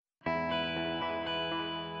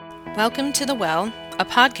Welcome to The Well, a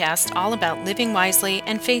podcast all about living wisely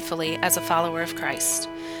and faithfully as a follower of Christ.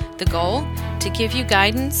 The goal? To give you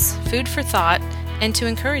guidance, food for thought, and to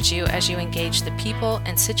encourage you as you engage the people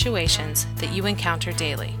and situations that you encounter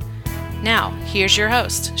daily. Now, here's your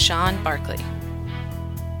host, Sean Barkley.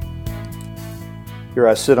 Here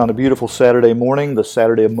I sit on a beautiful Saturday morning, the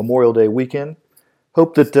Saturday of Memorial Day weekend.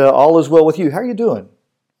 Hope that all is well with you. How are you doing?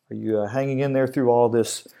 Are you hanging in there through all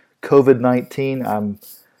this COVID-19? I'm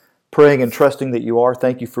praying and trusting that you are.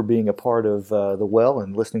 Thank you for being a part of The Well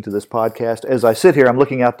and listening to this podcast. As I sit here, I'm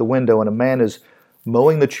looking out the window and a man is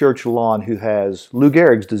mowing the church lawn who has Lou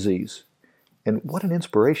Gehrig's disease. And what an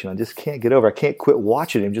inspiration. I just can't get over. I can't quit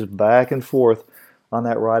watching him just back and forth on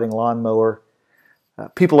that riding lawnmower.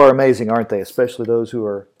 People are amazing, aren't they? Especially those who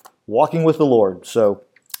are walking with the Lord. So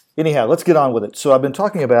anyhow, let's get on with it. So I've been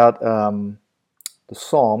talking about the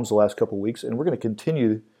Psalms the last couple of weeks, and we're going to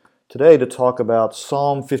continue today to talk about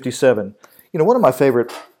Psalm 57. You know, one of my favorite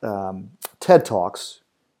TED Talks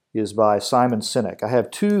is by Simon Sinek. I have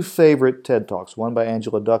two favorite TED Talks, one by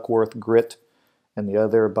Angela Duckworth, Grit, and the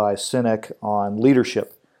other by Sinek on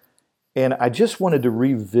leadership. And I just wanted to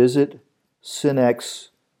revisit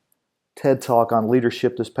Sinek's TED Talk on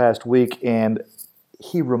leadership this past week, and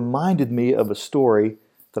he reminded me of a story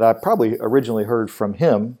that I probably originally heard from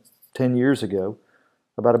him 10 years ago,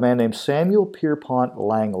 about a man named Samuel Pierpont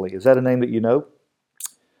Langley. Is that a name that you know?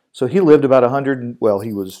 So he lived about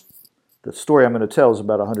the story I'm going to tell is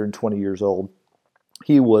about 120 years old.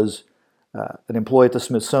 He was an employee at the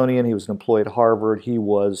Smithsonian. He was an employee at Harvard. He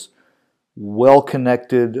was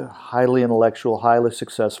well-connected, highly intellectual, highly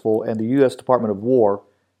successful, and the U.S. Department of War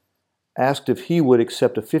asked if he would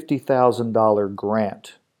accept a $50,000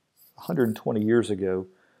 grant 120 years ago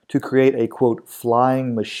to create a, quote,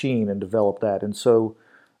 flying machine and develop that. And so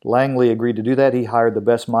Langley agreed to do that. He hired the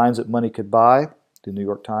best minds that money could buy. The New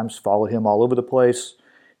York Times followed him all over the place.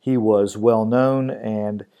 He was well known,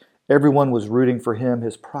 and everyone was rooting for him.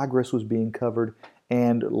 His progress was being covered,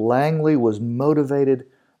 and Langley was motivated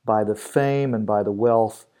by the fame and by the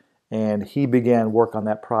wealth, and he began work on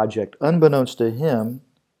that project. Unbeknownst to him,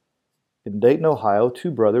 in Dayton, Ohio,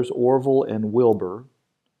 two brothers, Orville and Wilbur,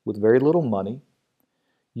 with very little money,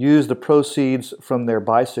 used the proceeds from their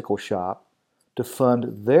bicycle shop to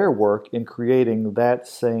fund their work in creating that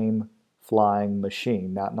same flying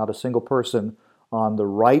machine. Not a single person on the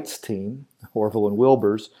Wrights team, Orville and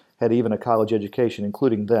Wilbur's, had even a college education,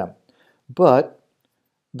 including them. But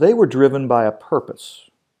they were driven by a purpose.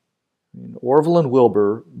 Orville and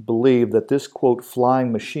Wilbur believed that this, quote,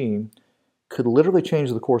 flying machine could literally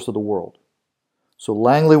change the course of the world. So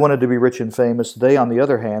Langley wanted to be rich and famous. They, on the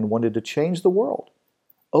other hand, wanted to change the world,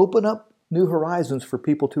 open up new horizons for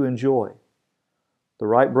people to enjoy. The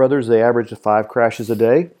Wright brothers, they averaged 5 crashes a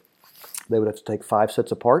day. They would have to take 5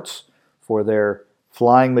 sets of parts for their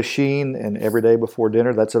flying machine, and every day before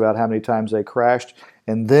dinner, that's about how many times they crashed.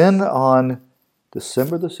 And then on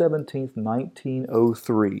December the 17th,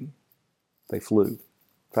 1903, they flew. In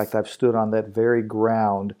fact, I've stood on that very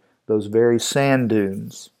ground, those very sand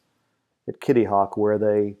dunes at Kitty Hawk where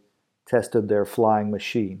they tested their flying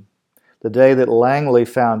machine. The day that Langley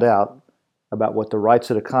found out about what the Wrights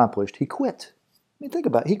had accomplished, he quit. I mean, think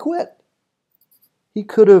about it. He quit. He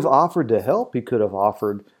could have offered to help. He could have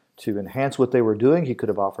offered to enhance what they were doing. He could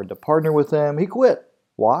have offered to partner with them. He quit.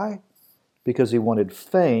 Why? Because he wanted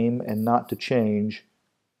fame and not to change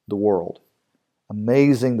the world.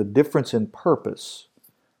 Amazing, the difference in purpose,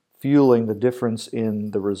 fueling the difference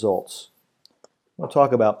in the results. I want to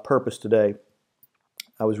talk about purpose today.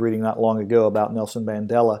 I was reading not long ago about Nelson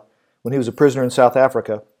Mandela. When he was a prisoner in South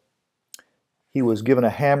Africa, he was given a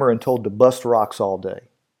hammer and told to bust rocks all day.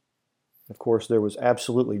 Of course, there was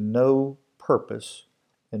absolutely no purpose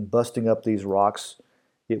in busting up these rocks.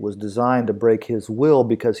 It was designed to break his will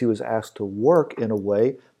because he was asked to work in a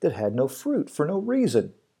way that had no fruit for no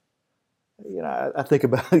reason. You know, I think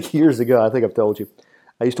about years ago, I think I've told you,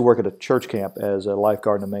 I used to work at a church camp as a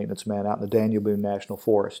lifeguard and a maintenance man out in the Daniel Boone National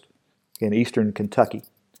Forest in eastern Kentucky.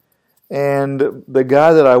 And the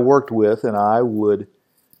guy that I worked with and I would,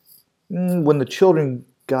 when the children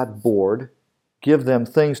got bored, give them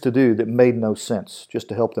things to do that made no sense, just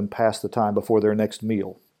to help them pass the time before their next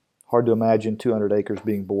meal. Hard to imagine 200 acres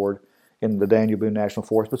being bored in the Daniel Boone National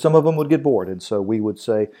Forest, but some of them would get bored, and so we would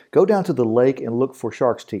say, go down to the lake and look for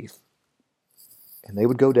shark's teeth. And they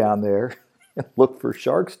would go down there and look for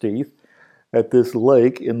shark's teeth at this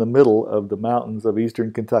lake in the middle of the mountains of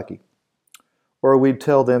eastern Kentucky. Or we'd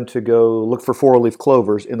tell them to go look for 4-leaf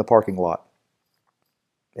clovers in the parking lot.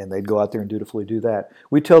 And they'd go out there and dutifully do that.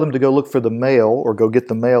 We'd tell them to go look for the mail or go get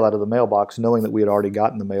the mail out of the mailbox, knowing that we had already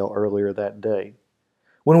gotten the mail earlier that day.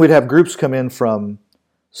 When we'd have groups come in from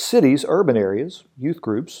cities, urban areas, youth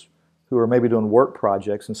groups, who are maybe doing work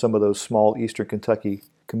projects in some of those small eastern Kentucky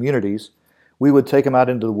communities, we would take them out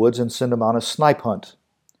into the woods and send them on a snipe hunt.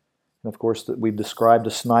 And of course, we described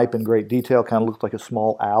a snipe in great detail. Kind of looked like a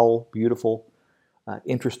small owl, beautiful,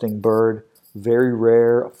 interesting bird, very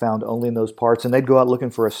rare, found only in those parts. And they'd go out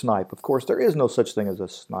looking for a snipe. Of course, there is no such thing as a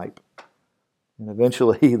snipe. And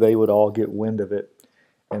eventually, they would all get wind of it,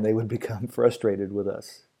 and they would become frustrated with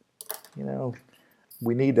us.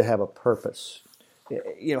 We need to have a purpose.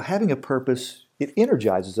 Having a purpose, it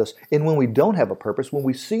energizes us. And when we don't have a purpose, when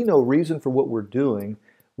we see no reason for what we're doing,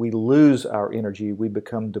 we lose our energy. We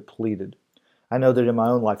become depleted. I know that in my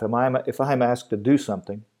own life, if I'm asked to do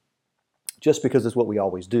something, just because it's what we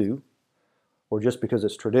always do, or just because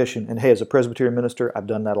it's tradition, and hey, as a Presbyterian minister, I've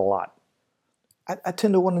done that a lot. I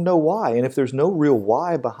tend to want to know why. And if there's no real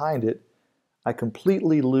why behind it, I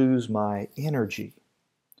completely lose my energy.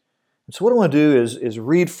 And so what I want to do is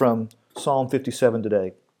read from Psalm 57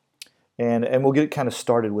 today. And we'll get kind of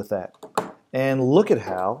started with that. And look at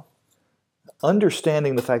how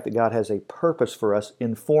understanding the fact that God has a purpose for us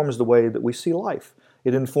informs the way that we see life.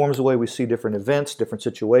 It informs the way we see different events, different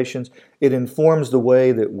situations. It informs the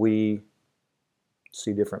way that we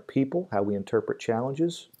see different people, how we interpret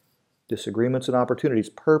challenges, disagreements, and opportunities.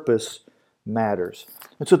 Purpose matters.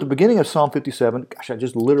 And so at the beginning of Psalm 57, I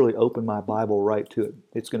just literally opened my Bible right to it.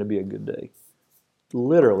 It's going to be a good day.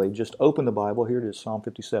 Literally, just open the Bible. Here it is, Psalm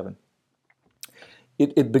 57.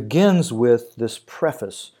 It begins with this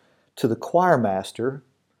preface to the choir master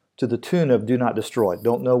to the tune of Do Not Destroy.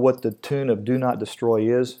 Don't know what the tune of Do Not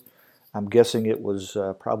Destroy is. I'm guessing it was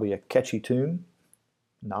probably a catchy tune.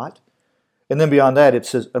 Not. And then beyond that, it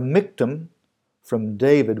says, a Michtam from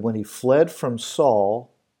David when he fled from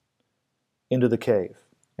Saul into the cave.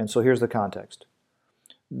 And so here's the context.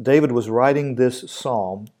 David was writing this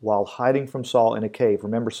psalm while hiding from Saul in a cave.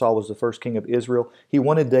 Remember, Saul was the first king of Israel. He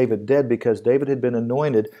wanted David dead because David had been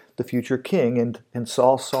anointed the future king, and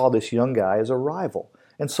Saul saw this young guy as a rival.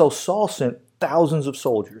 And so Saul sent thousands of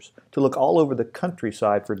soldiers to look all over the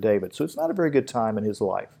countryside for David. So it's not a very good time in his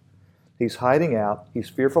life. He's hiding out. He's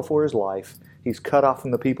fearful for his life. He's cut off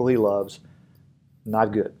from the people he loves.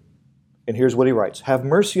 Not good. And here's what he writes. Have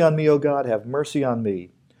mercy on me, O God, have mercy on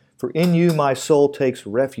me. For in you my soul takes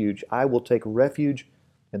refuge. I will take refuge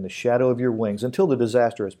in the shadow of your wings until the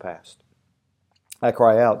disaster is past. I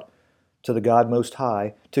cry out to the God Most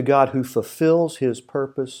High, to God who fulfills His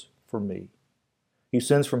purpose for me. He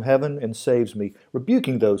sends from heaven and saves me,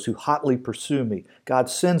 rebuking those who hotly pursue me. God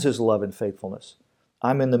sends His love and faithfulness.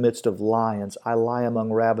 I'm in the midst of lions. I lie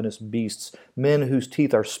among ravenous beasts, men whose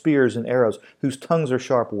teeth are spears and arrows, whose tongues are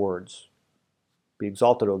sharp words. Be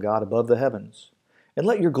exalted, O God, above the heavens, and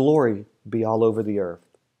let your glory be all over the earth.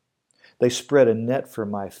 They spread a net for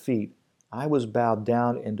my feet. I was bowed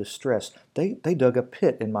down in distress. They dug a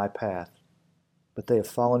pit in my path, but they have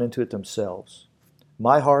fallen into it themselves.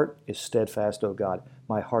 My heart is steadfast, O God.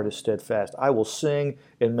 My heart is steadfast. I will sing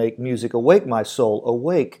and make music. Awake, my soul.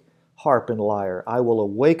 Awake, harp and lyre. I will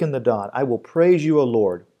awaken the dawn. I will praise you, O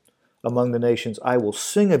Lord, among the nations. I will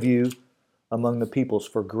sing of you among the peoples,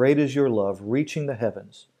 for great is your love, reaching the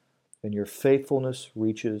heavens, and your faithfulness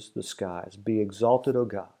reaches the skies. Be exalted, O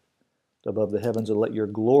God, above the heavens, and let your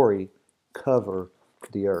glory cover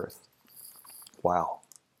the earth. Wow.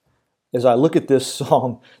 As I look at this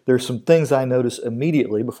psalm, there's some things I notice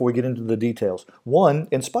immediately before we get into the details. One,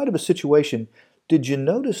 in spite of a situation, did you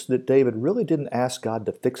notice that David really didn't ask God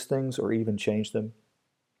to fix things or even change them?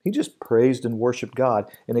 He just praised and worshiped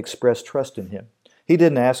God and expressed trust in Him. He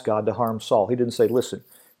didn't ask God to harm Saul. He didn't say, listen,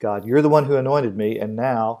 God, you're the one who anointed me, and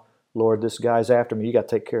now, Lord, this guy's after me. You got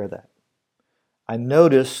to take care of that. I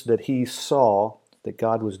noticed that he saw that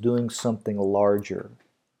God was doing something larger,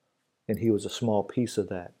 and he was a small piece of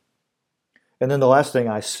that. And then the last thing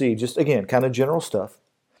I see, just again, kind of general stuff,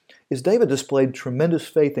 is David displayed tremendous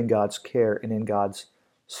faith in God's care and in God's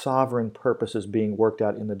sovereign purposes being worked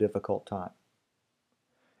out in the difficult time.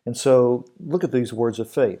 And so look at these words of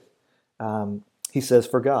faith. He says,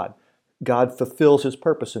 for God fulfills His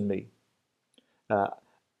purpose in me.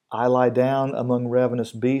 I lie down among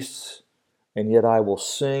ravenous beasts, and yet I will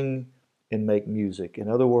sing and make music. In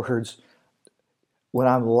other words, when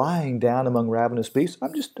I'm lying down among ravenous beasts,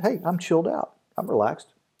 I'm chilled out. I'm relaxed.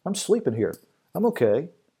 I'm sleeping here. I'm okay.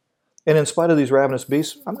 And in spite of these ravenous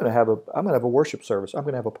beasts, I'm going to have a worship service. I'm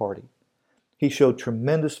going to have a party. He showed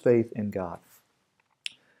tremendous faith in God.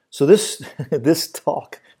 So this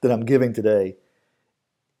talk that I'm giving today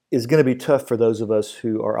is going to be tough for those of us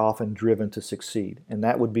who are often driven to succeed, and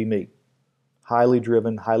that would be me. Highly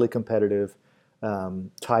driven, highly competitive,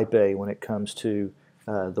 type A when it comes to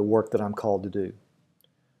the work that I'm called to do.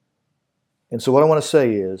 And so what I want to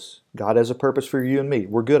say is, God has a purpose for you and me.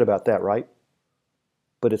 We're good about that, right?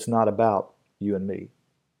 But it's not about you and me.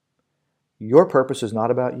 Your purpose is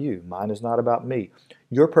not about you. Mine is not about me.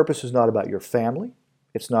 Your purpose is not about your family.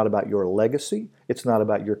 It's not about your legacy. It's not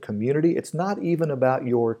about your community. It's not even about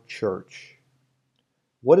your church.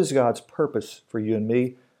 What is God's purpose for you and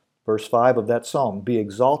me? Verse 5 of that psalm, "Be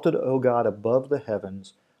exalted, O God, above the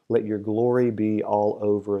heavens. Let your glory be all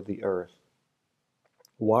over the earth."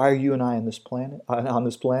 Why are you and I on this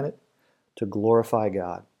planet? To glorify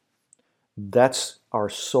God. That's our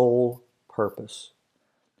sole purpose.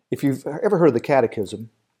 If you've ever heard of the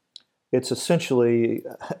Catechism, it's essentially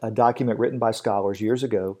a document written by scholars years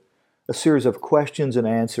ago, a series of questions and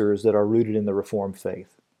answers that are rooted in the Reformed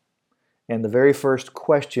faith. And the very first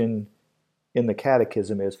question in the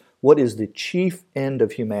Catechism is, what is the chief end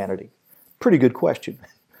of humanity? Pretty good question.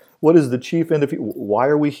 What is the chief end of humanity? Why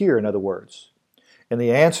are we here, in other words? And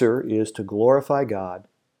the answer is to glorify God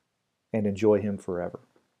and enjoy Him forever.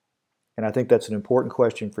 And I think that's an important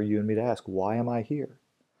question for you and me to ask. Why am I here?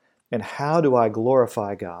 And how do I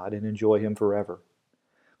glorify God and enjoy Him forever?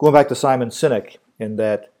 Going back to Simon Sinek in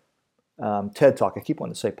that TED Talk. I keep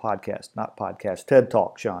wanting to say podcast, not podcast. TED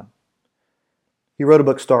Talk, Sean. He wrote a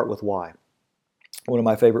book, Start With Why. One of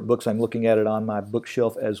my favorite books. I'm looking at it on my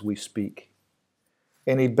bookshelf as we speak.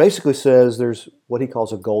 And he basically says there's what he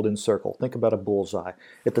calls a golden circle. Think about a bullseye.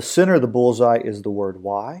 At the center of the bullseye is the word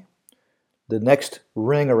why. The next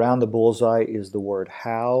ring around the bullseye is the word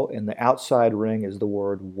how, and the outside ring is the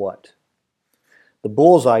word what. The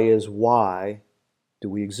bullseye is, why do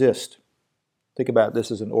we exist? Think about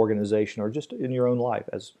this as an organization or just in your own life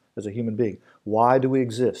as a human being. Why do we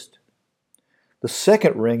exist? The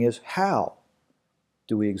second ring is, how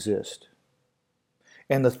do we exist?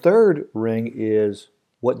 And the third ring is,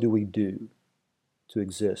 what do we do to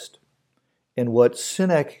exist? And what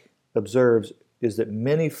Sinek observes is that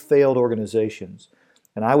many failed organizations,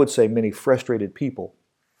 and I would say many frustrated people,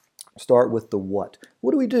 start with the what.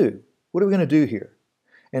 What do we do? What are we going to do here?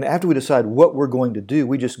 And after we decide what we're going to do,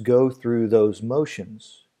 we just go through those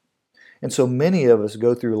motions. And so many of us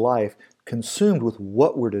go through life consumed with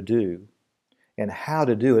what we're to do and how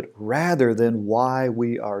to do it rather than why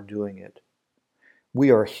we are doing it. We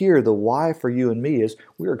are here. The why for you and me is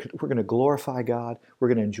we're going to glorify God. We're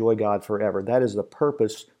going to enjoy God forever. That is the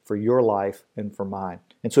purpose for your life and for mine.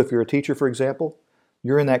 And so if you're a teacher, for example,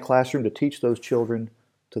 you're in that classroom to teach those children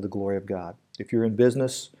to the glory of God. If you're in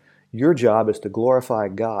business, your job is to glorify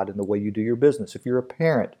God in the way you do your business. If you're a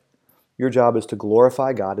parent, your job is to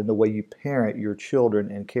glorify God in the way you parent your children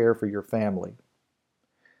and care for your family.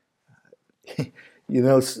 You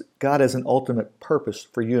know, God has an ultimate purpose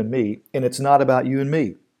for you and me, and it's not about you and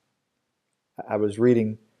me. I was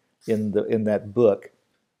reading in that book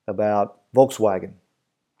about Volkswagen.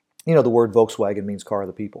 You know, the word Volkswagen means car of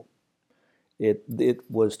the people. It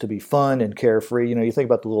was to be fun and carefree. You know, you think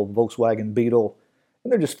about the little Volkswagen Beetle,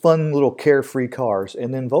 and they're just fun little carefree cars.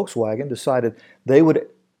 And then Volkswagen decided they would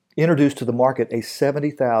introduce to the market a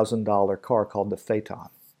 $70,000 car called the Phaeton.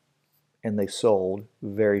 And they sold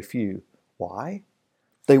very few. Why?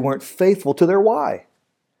 They weren't faithful to their why.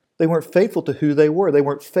 They weren't faithful to who they were. They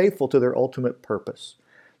weren't faithful to their ultimate purpose.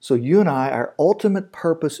 So you and I, our ultimate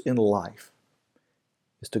purpose in life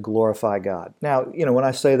is to glorify God. Now, you know, when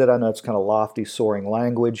I say that, I know it's kind of lofty, soaring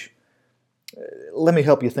language. Let me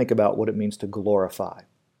help you think about what it means to glorify.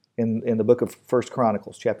 In the book of 1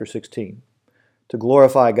 Chronicles, chapter 16, to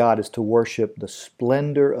glorify God is to worship the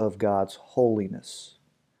splendor of God's holiness.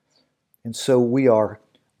 And so we are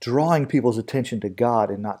drawing people's attention to God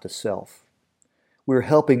and not to self. We're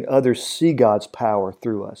helping others see God's power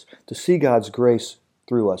through us, to see God's grace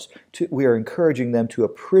through us. We are encouraging them to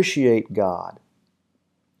appreciate God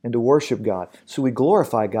and to worship God. So we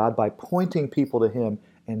glorify God by pointing people to Him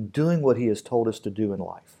and doing what He has told us to do in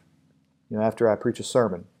life. You know, after I preach a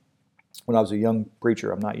sermon, when I was a young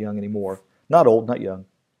preacher, I'm not young anymore, not old, not young,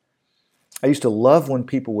 I used to love when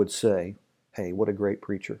people would say, "Hey, what a great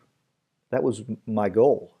preacher." That was my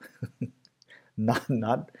goal. Not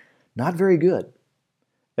very good.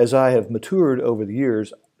 As I have matured over the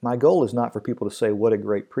years, my goal is not for people to say, "What a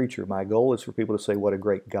great preacher." My goal is for people to say, "What a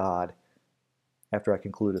great God," after I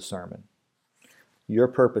conclude a sermon. Your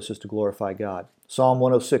purpose is to glorify God. Psalm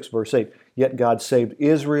 106, verse 8, "Yet God saved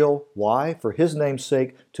Israel." Why? "For His name's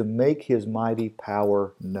sake, to make His mighty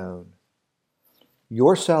power known."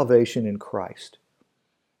 Your salvation in Christ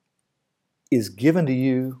is given to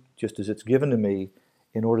you, just as it's given to me,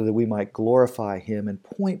 in order that we might glorify Him and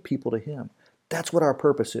point people to Him. That's what our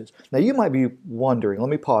purpose is. Now you might be wondering, let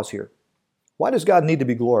me pause here. Why does God need to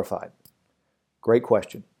be glorified? Great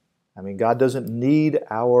question. I mean, God doesn't need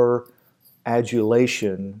our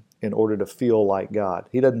adulation in order to feel like God.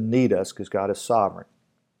 He doesn't need us because God is sovereign.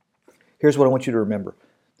 Here's what I want you to remember.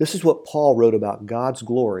 This is what Paul wrote about God's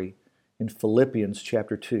glory in Philippians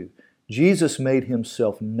chapter 2. Jesus made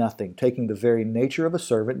himself nothing, taking the very nature of a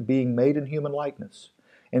servant, being made in human likeness.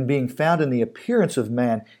 And being found in the appearance of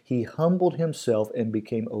man, he humbled himself and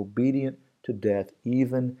became obedient to death,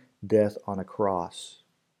 even death on a cross.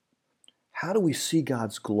 How do we see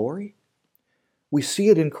God's glory? We see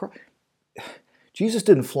it in Christ. Jesus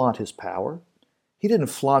didn't flaunt his power. He didn't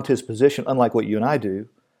flaunt his position, unlike what you and I do.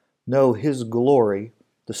 No, his glory,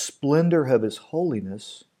 the splendor of his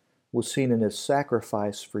holiness, was seen in his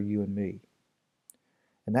sacrifice for you and me.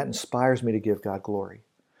 And that inspires me to give God glory.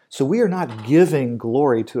 So we are not giving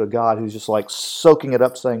glory to a God who's just like soaking it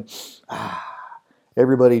up, saying,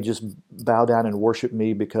 everybody just bow down and worship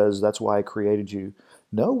me because that's why I created you.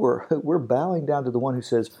 No, we're bowing down to the one who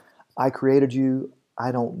says, I created you,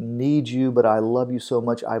 I don't need you, but I love you so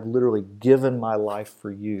much, I've literally given my life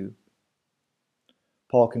for you.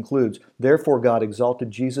 Paul concludes, therefore God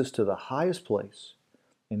exalted Jesus to the highest place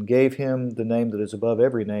and gave him the name that is above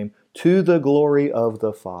every name, to the glory of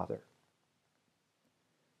the Father.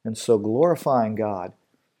 And so glorifying God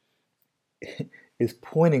is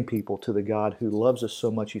pointing people to the God who loves us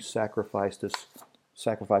so much he sacrificed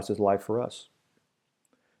his life for us.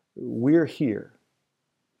 We're here.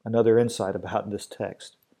 Another insight about this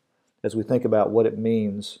text as we think about what it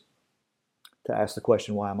means to ask the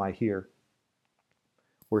question, why am I here?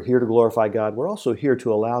 We're here to glorify God. We're also here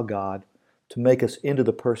to allow God to make us into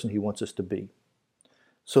the person he wants us to be.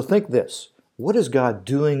 So think this. What is God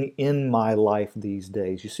doing in my life these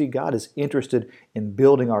days? You see, God is interested in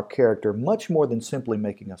building our character much more than simply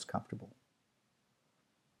making us comfortable.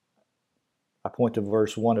 I point to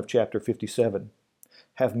verse 1 of chapter 57.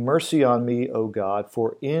 Have mercy on me, O God,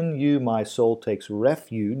 for in you my soul takes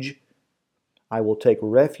refuge. I will take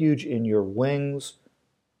refuge in your wings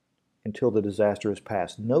until the disaster is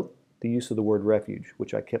past. Note the use of the word refuge,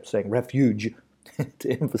 which I kept saying refuge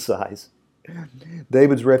to emphasize.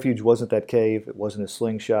 David's refuge wasn't that cave. It wasn't his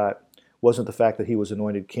slingshot. It wasn't the fact that he was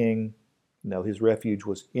anointed king. No, his refuge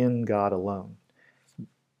was in God alone.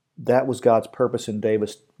 That was God's purpose in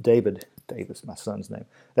David, my son's name.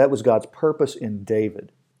 That was God's purpose in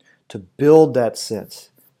David, to build that sense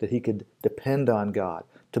that he could depend on God,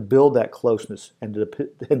 to build that closeness, and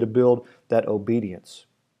to build that obedience.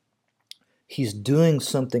 He's doing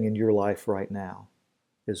something in your life right now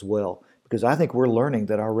as well, because I think we're learning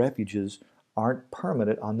that our refuges aren't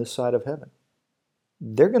permanent on this side of heaven.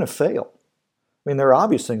 They're going to fail. I mean, there are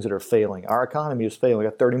obvious things that are failing. Our economy is failing. We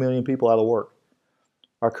got 30 million people out of work.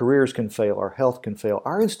 Our careers can fail. Our health can fail.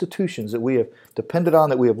 Our institutions that we have depended on,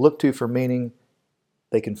 that we have looked to for meaning,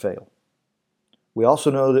 they can fail. We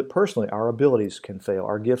also know that personally our abilities can fail.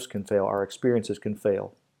 Our gifts can fail. Our experiences can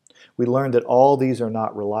fail. We learned that all these are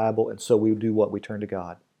not reliable, and so we do what? We turn to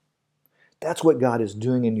God. That's what God is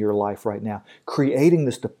doing in your life right now, creating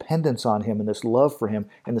this dependence on him and this love for him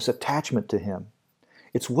and this attachment to him.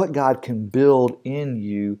 It's what God can build in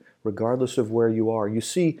you regardless of where you are. You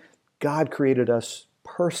see, God created us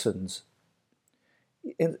persons,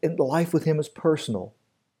 and life with him is personal.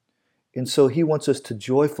 And so he wants us to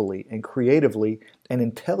joyfully and creatively and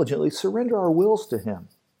intelligently surrender our wills to him.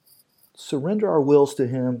 Surrender our wills to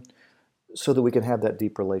him so that we can have that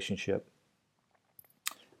deep relationship.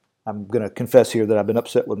 I'm going to confess here that I've been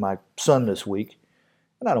upset with my son this week.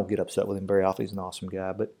 And I don't get upset with him very often. He's an awesome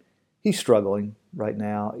guy. But he's struggling right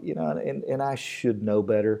now, and I should know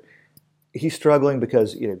better. He's struggling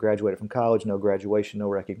because, graduated from college, no graduation, no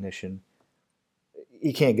recognition.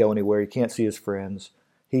 He can't go anywhere. He can't see his friends.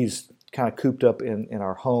 He's kind of cooped up in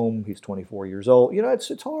our home. He's 24 years old.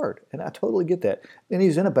 It's hard, and I totally get that. And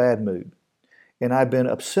he's in a bad mood. And I've been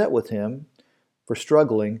upset with him for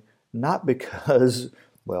struggling, not because...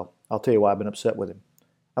 Well, I'll tell you why I've been upset with him.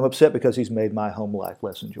 I'm upset because he's made my home life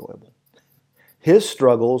less enjoyable. His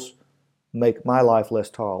struggles make my life less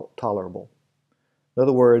tolerable. In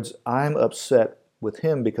other words, I'm upset with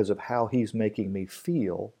him because of how he's making me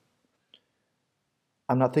feel.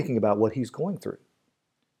 I'm not thinking about what he's going through.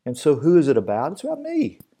 And so who is it about? It's about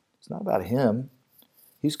me. It's not about him.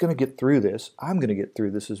 He's going to get through this. I'm going to get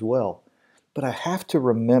through this as well. But I have to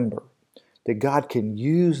remember that God can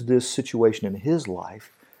use this situation in his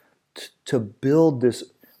life to build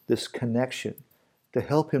this connection, to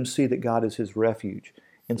help him see that God is his refuge.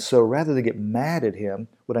 And so rather than get mad at him,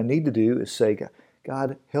 what I need to do is say,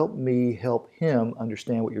 God, help me help him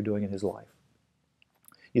understand what you're doing in his life.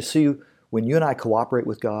 You see, when you and I cooperate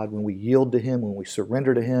with God, when we yield to him, when we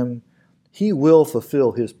surrender to him, He will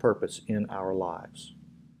fulfill His purpose in our lives.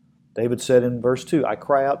 David said in verse 2, I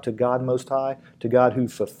cry out to God Most High, to God who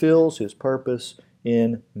fulfills His purpose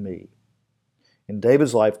in me. In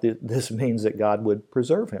David's life, this means that God would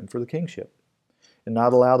preserve him for the kingship and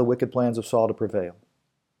not allow the wicked plans of Saul to prevail.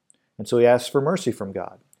 And so he asks for mercy from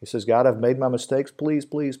God. He says, God, I've made my mistakes. Please,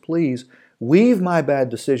 please, please weave my bad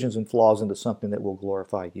decisions and flaws into something that will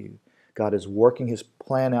glorify you. God is working His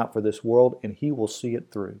plan out for this world, and He will see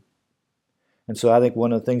it through. And so I think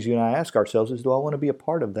one of the things you and I ask ourselves is, do I want to be a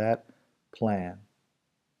part of that plan?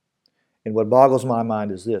 And what boggles my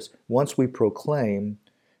mind is this. Once we proclaim,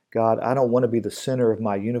 God, I don't want to be the center of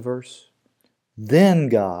my universe, then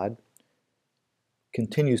God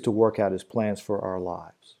continues to work out His plans for our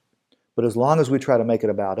lives. But as long as we try to make it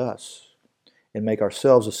about us and make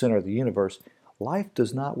ourselves the center of the universe, life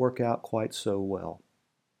does not work out quite so well.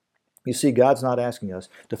 You see, God's not asking us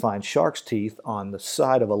to find shark's teeth on the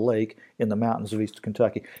side of a lake in the mountains of East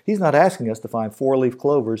Kentucky. He's not asking us to find four-leaf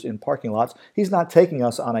clovers in parking lots. He's not taking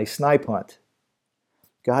us on a snipe hunt.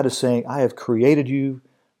 God is saying, I have created you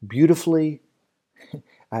beautifully.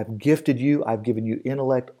 I've gifted you. I've given you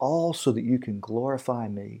intellect, all so that you can glorify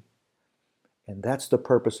me. And that's the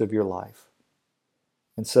purpose of your life.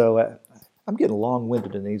 And so I'm getting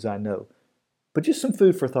long-winded in these, I know. But just some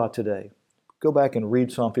food for thought today. Go back and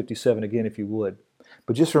read Psalm 57 again if you would.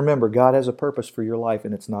 But just remember, God has a purpose for your life,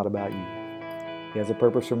 and it's not about you. He has a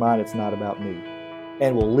purpose for mine. It's not about me.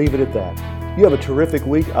 And we'll leave it at that. You have a terrific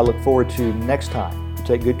week. I look forward to next time.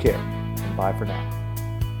 Take good care. And bye for now.